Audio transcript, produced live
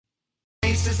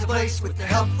Ace is the place with the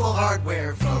helpful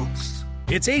hardware, folks.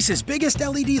 It's Ace's biggest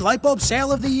LED light bulb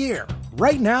sale of the year.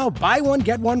 Right now, buy one,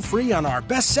 get one free on our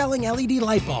best-selling LED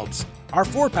light bulbs. Our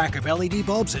 4-pack of LED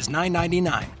bulbs is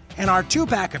 $9.99, and our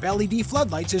 2-pack of LED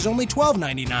floodlights is only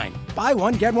 $12.99. Buy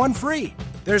one, get one free.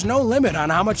 There's no limit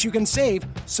on how much you can save,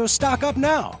 so stock up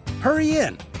now. Hurry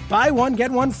in. Buy one,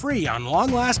 get one free on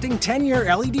long-lasting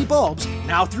 10-year LED bulbs,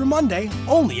 now through Monday,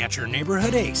 only at your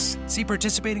neighborhood Ace. See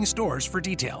participating stores for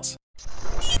details.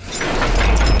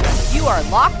 You are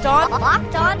Locked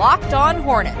On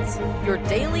Hornets, your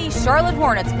daily Charlotte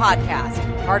Hornets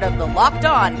podcast, part of the Locked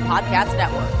On Podcast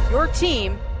Network, your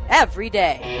team every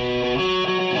day.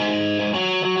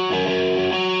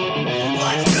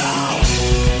 Let's go!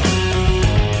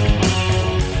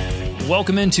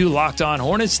 Welcome into Locked On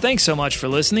Hornets. Thanks so much for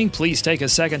listening. Please take a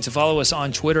second to follow us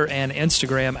on Twitter and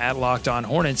Instagram at Locked On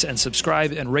Hornets and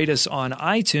subscribe and rate us on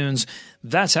iTunes.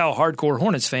 That's how hardcore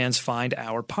Hornets fans find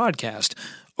our podcast.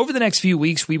 Over the next few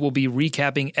weeks, we will be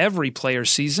recapping every player's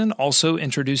season, also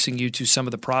introducing you to some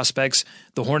of the prospects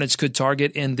the Hornets could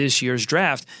target in this year's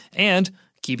draft, and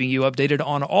keeping you updated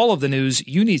on all of the news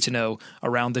you need to know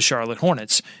around the Charlotte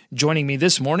Hornets. Joining me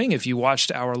this morning, if you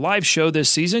watched our live show this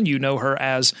season, you know her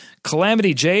as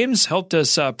Calamity James, helped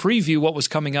us preview what was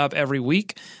coming up every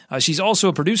week. She's also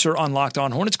a producer on Locked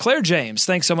On Hornets. Claire James,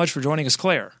 thanks so much for joining us,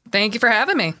 Claire. Thank you for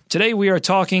having me. Today we are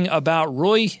talking about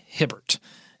Roy Hibbert.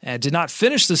 Did not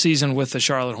finish the season with the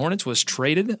Charlotte Hornets, was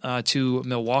traded to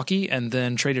Milwaukee and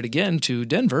then traded again to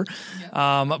Denver.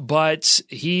 Yep. But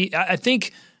I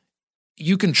think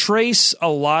you can trace a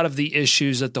lot of the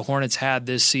issues that the Hornets had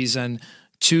this season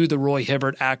to the Roy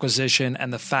Hibbert acquisition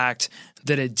and the fact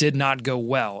that it did not go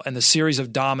well. And the series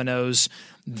of dominoes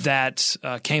that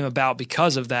came about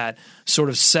because of that sort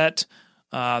of set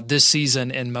this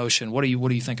season in motion. What do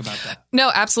you think about that?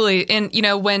 No, absolutely.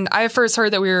 And, when I first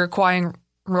heard that we were acquiring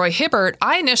Roy Hibbert,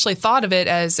 I initially thought of it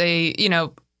as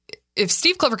if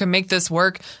Steve Clifford can make this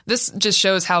work, this just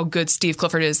shows how good Steve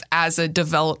Clifford is as a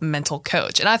developmental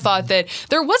coach. And I thought that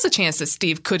there was a chance that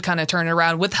Steve could kind of turn it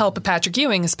around with help of Patrick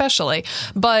Ewing, especially.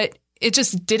 But it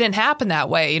just didn't happen that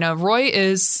way. Roy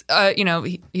is,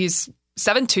 he's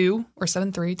 7'2" or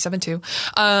 7'3",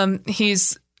 7'2".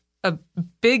 He's a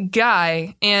big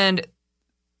guy, and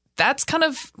that's kind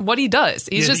of what he does.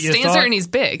 He just stands there and he's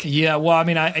big. Yeah, well, I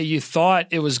mean, you thought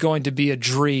it was going to be a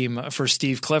dream for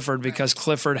Steve Clifford because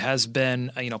Clifford has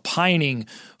been, pining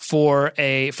for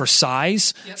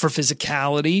size, yep, for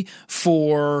physicality,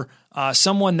 for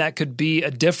someone that could be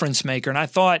a difference maker. And I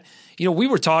thought, we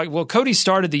were talking, well, Cody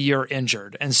started the year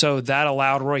injured, and so that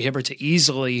allowed Roy Hibbert to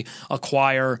easily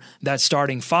acquire that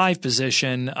starting 5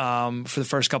 position for the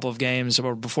first couple of games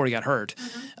or before he got hurt.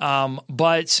 Mm-hmm.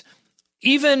 But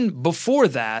even before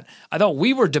that, I thought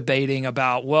we were debating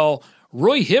about, well,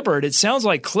 Roy Hibbert, it sounds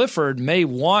like Clifford may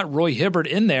want Roy Hibbert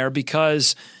in there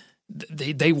because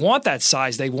they want that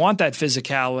size, they want that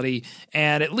physicality,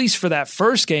 and at least for that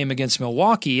first game against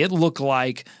Milwaukee, it looked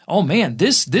like, oh man,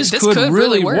 this could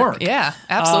really work. Yeah,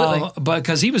 absolutely. But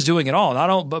because he was doing it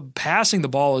all, but passing the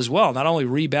ball as well, not only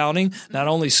rebounding, not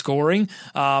only scoring,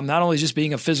 not only just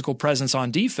being a physical presence on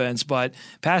defense, but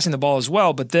passing the ball as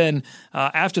well. But then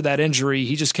after that injury,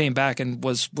 he just came back and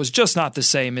was just not the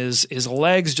same. His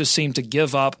legs just seemed to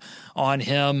give up on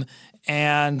him.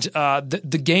 And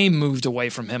the game moved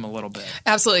away from him a little bit.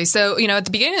 Absolutely. So, at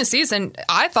the beginning of the season,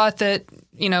 I thought that,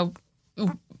 I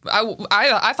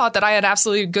thought that I had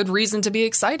absolutely good reason to be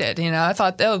excited. I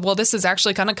thought, this is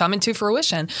actually kind of coming to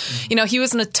fruition. Mm-hmm. He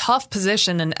was in a tough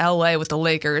position in LA with the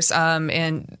Lakers,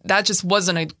 and that just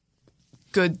wasn't a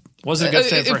good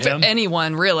fit for him.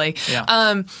 Anyone, really.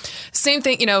 Yeah. Same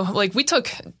thing, we took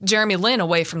Jeremy Lin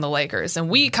away from the Lakers and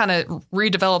we kind of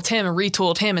redeveloped him and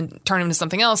retooled him and turned him into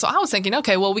something else. So I was thinking,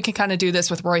 okay, well, we can kind of do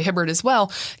this with Roy Hibbert as well.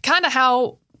 Kind of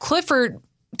how Clifford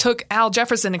took Al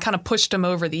Jefferson and kind of pushed him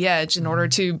over the edge in order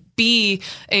to be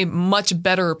a much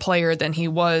better player than he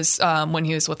was when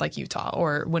he was with Utah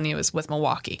or when he was with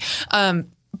Milwaukee.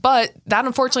 But that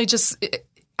unfortunately just...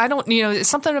 it's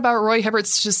something about Roy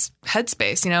Hibbert's just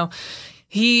headspace.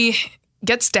 He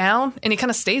gets down and he kind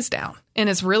of stays down, and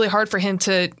it's really hard for him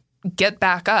to get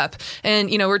back up. And,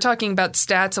 we're talking about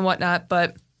stats and whatnot,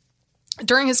 but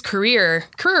during his career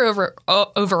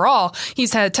overall,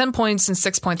 he's had 10 points and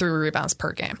 6.3 rebounds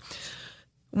per game.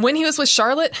 When he was with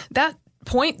Charlotte, that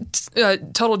point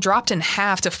total dropped in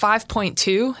half to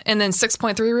 5.2, and then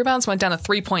 6.3 rebounds went down to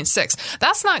 3.6.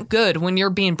 That's not good when you're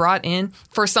being brought in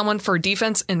for someone for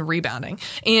defense and rebounding,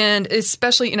 and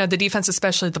especially the defense,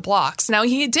 especially the blocks. Now,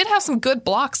 he did have some good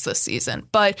blocks this season,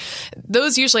 but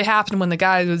those usually happen when the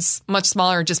guy was much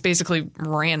smaller and just basically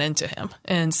ran into him.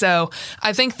 And so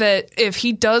I think that if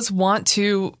he does want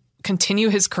to continue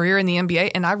his career in the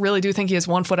NBA, and I really do think he has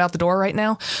one foot out the door right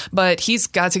now, but he's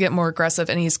got to get more aggressive,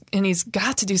 and he's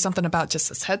got to do something about just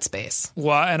his headspace.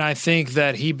 Well, and I think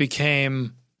that he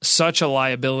became such a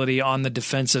liability on the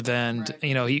defensive end.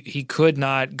 Right. He could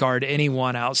not guard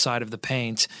anyone outside of the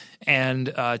paint,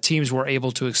 and teams were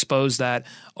able to expose that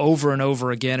over and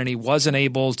over again, and he wasn't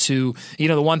able to –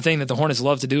 the one thing that the Hornets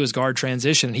love to do is guard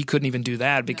transition, and he couldn't even do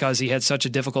that because he had such a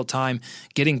difficult time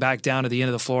getting back down to the end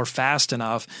of the floor fast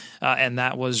enough, and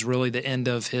that was really the end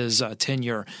of his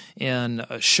tenure in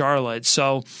Charlotte.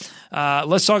 So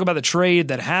let's talk about the trade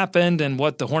that happened and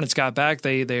what the Hornets got back.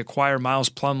 They acquired Miles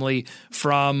Plumlee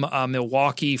from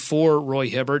Milwaukee for Roy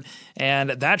Hibbert, and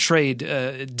that trade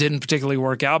didn't particularly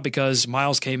work out because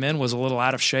Miles came in, was a little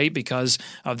out of shape because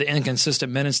of the inconsistent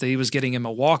minutes that he was getting in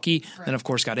Milwaukee, right. Then of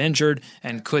course got injured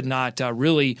and could not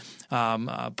really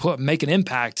make an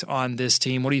impact on this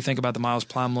team. What do you think about the Miles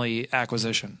Plumlee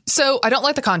acquisition? So I don't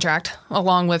like the contract,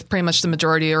 along with pretty much the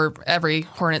majority or every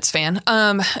Hornets fan.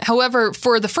 However,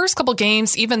 for the first couple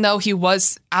games, even though he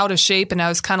was out of shape and I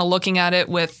was kind of looking at it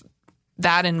with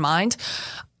that in mind,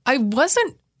 I was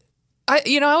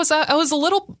a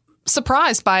little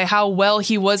surprised by how well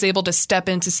he was able to step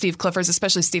into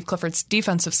especially Steve Clifford's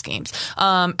defensive schemes.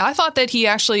 I thought that he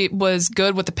actually was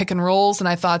good with the pick and rolls, and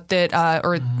I thought that,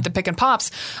 the pick and pops,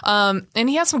 and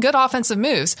he had some good offensive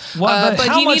moves. Well, but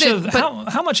how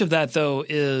much of that though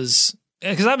is,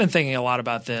 because I've been thinking a lot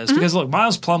about this, because look,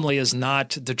 Miles Plumlee is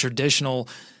not the traditional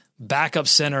backup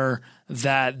center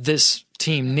that this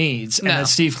team needs and that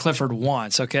Steve Clifford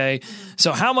wants. Okay.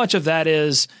 So how much of that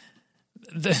is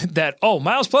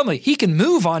Miles Plumlee, he can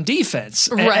move on defense,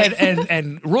 right?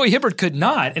 And Roy Hibbert could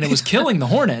not, and it was killing the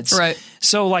Hornets, right?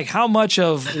 So, like, how much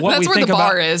of what that's we where think the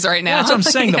bar about is right now? That's what I'm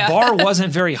saying. Yeah. The bar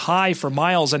wasn't very high for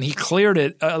Miles, and he cleared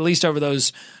it at least over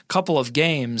those couple of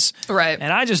games, right?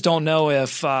 And I just don't know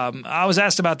if I was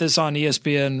asked about this on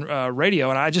ESPN radio,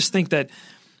 and I just think that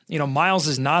Miles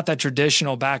is not that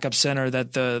traditional backup center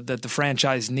that the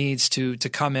franchise needs to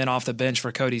come in off the bench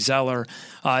for Cody Zeller.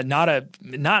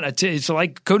 It's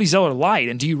like Cody Zeller light.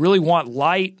 And do you really want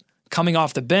light coming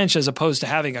off the bench as opposed to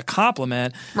having a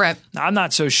complement? Right. I'm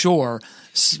not so sure.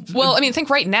 Well, I think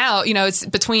right now, it's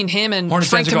between him and Hornets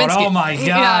Frank fans are Kaminsky. Going, oh my God.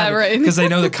 Yeah, right. Because they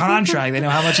know the contract. They know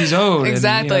how much he's owed.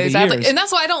 Exactly. Years. And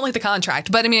that's why I don't like the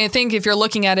contract. But I think if you're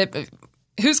looking at it,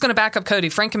 who's going to back up Cody,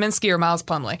 Frank Kaminsky or Miles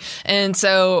Plumlee? And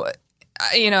so,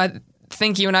 I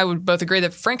think you and I would both agree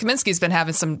that Frank Kaminsky's been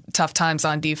having some tough times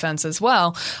on defense as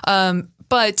well.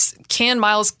 But can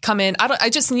Miles come in? I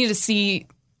just need to see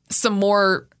some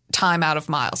more time out of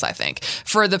Miles, I think.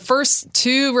 For the first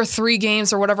 2 or 3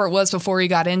 games or whatever it was before he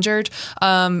got injured,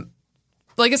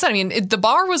 like I said, the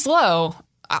bar was low,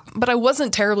 but I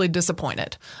wasn't terribly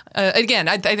disappointed. Again,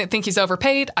 I think he's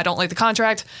overpaid. I don't like the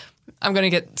contract. I'm going to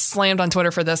get slammed on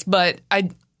Twitter for this, but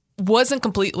I wasn't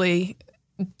completely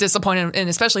disappointed, and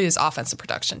especially his offensive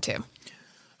production too.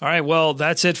 All right, well,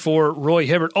 that's it for Roy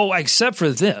Hibbert. Oh, except for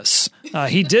this.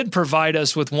 He did provide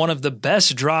us with one of the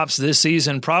best drops this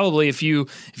season. Probably if you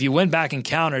went back and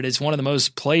counted, it's one of the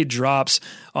most played drops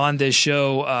on this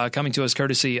show, coming to us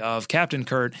courtesy of Captain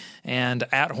Kurt and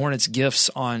at Hornets Gifts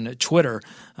on Twitter.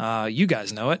 You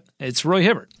guys know it. It's Roy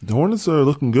Hibbert. The Hornets are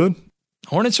looking good.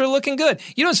 Hornets are looking good.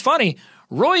 It's funny.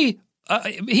 Roy,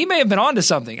 he may have been onto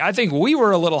something. I think we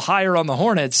were a little higher on the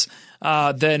Hornets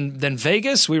than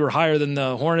Vegas. We were higher than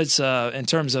the Hornets in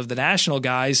terms of the national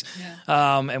guys,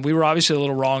 and we were obviously a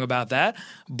little wrong about that.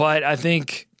 But I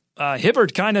think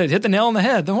Hibbert kind of hit the nail on the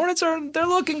head. The Hornets they're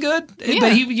looking good,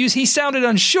 but he sounded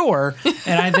unsure,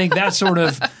 and I think that sort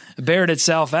of bared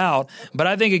itself out. But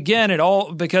I think again, it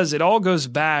all goes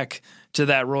back to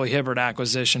that Roy Hibbert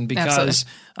acquisition because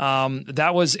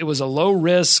it was a low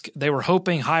risk. They were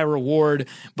hoping high reward,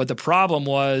 but the problem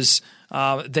was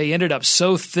they ended up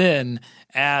so thin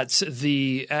at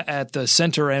the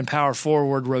center and power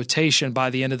forward rotation by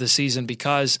the end of the season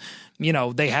because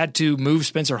they had to move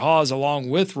Spencer Hawes along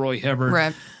with Roy Hibbert.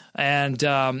 Right. And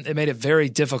it made it very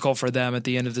difficult for them at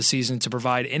the end of the season to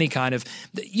provide any kind of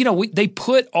they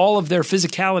put all of their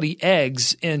physicality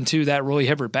eggs into that Roy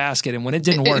Hibbert basket. And when it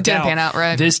didn't work pan out,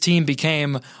 right. This team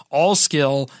became all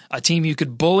skill, a team you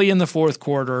could bully in the fourth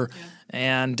quarter.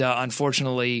 And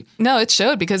unfortunately, no, it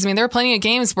showed because, I mean, there were plenty of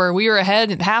games where we were ahead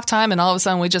at halftime and all of a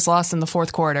sudden we just lost in the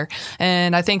fourth quarter.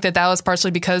 And I think that was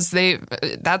partially because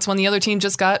that's when the other team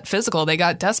just got physical. They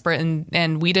got desperate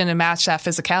and we didn't match that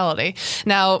physicality.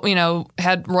 Now,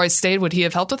 had Royce stayed, would he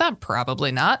have helped with that?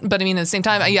 Probably not. But I mean, at the same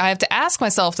time, I have to ask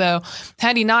myself, though,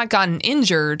 had he not gotten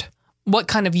injured, what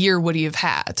kind of year would he have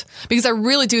had? Because I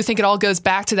really do think it all goes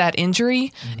back to that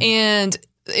injury. And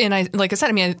like I said,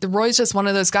 I mean, Roy's just one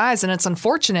of those guys, and it's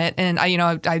unfortunate. And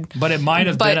but it might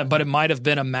have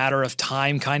been a matter of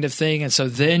time kind of thing. And so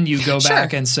then you go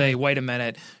back and say, wait a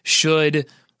minute, should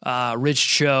Rich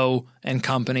Cho and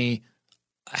company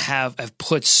have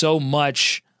put so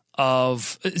much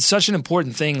of such an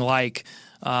important thing like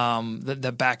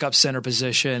the backup center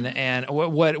position and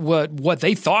what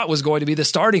they thought was going to be the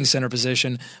starting center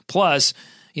position, plus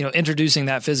introducing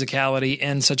that physicality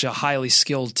in such a highly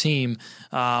skilled team.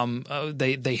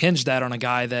 They hinged that on a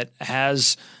guy that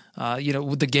has,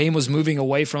 the game was moving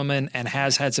away from him and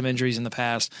has had some injuries in the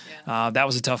past. Yeah. That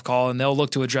was a tough call, and they'll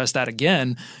look to address that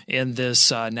again in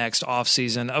this next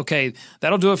offseason. Okay,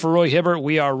 that'll do it for Roy Hibbert.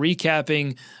 We are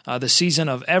recapping the season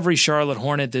of every Charlotte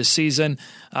Hornet this season.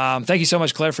 Thank you so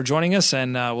much, Claire, for joining us,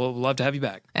 and we'll love to have you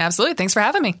back. Absolutely. Thanks for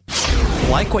having me.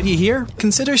 Like what you hear?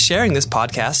 Consider sharing this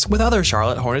podcast with other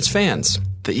Charlotte Hornets fans.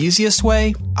 The easiest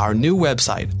way? Our new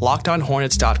website,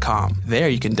 LockedOnHornets.com. There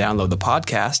you can download the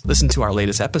podcast, listen to our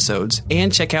latest episodes,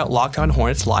 and check out Locked On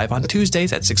Hornets live on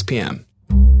Tuesdays at 6 p.m.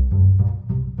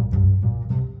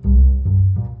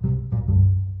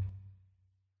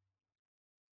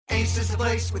 Ace is the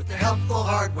place with the helpful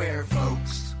hardware,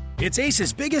 folks. It's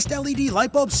Ace's biggest LED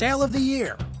light bulb sale of the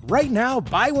year. Right now,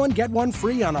 buy one, get one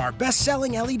free on our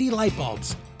best-selling LED light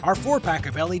bulbs. Our 4-pack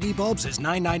of LED bulbs is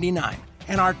 $9.99,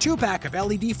 and our 2-pack of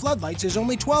LED floodlights is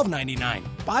only $12.99.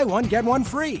 Buy one, get one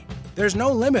free. There's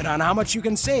no limit on how much you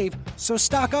can save, so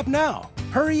stock up now.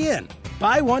 Hurry in.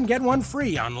 Buy one, get one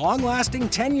free on long-lasting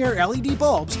 10-year LED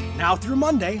bulbs now through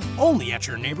Monday, only at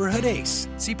your neighborhood Ace.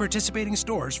 See participating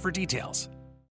stores for details.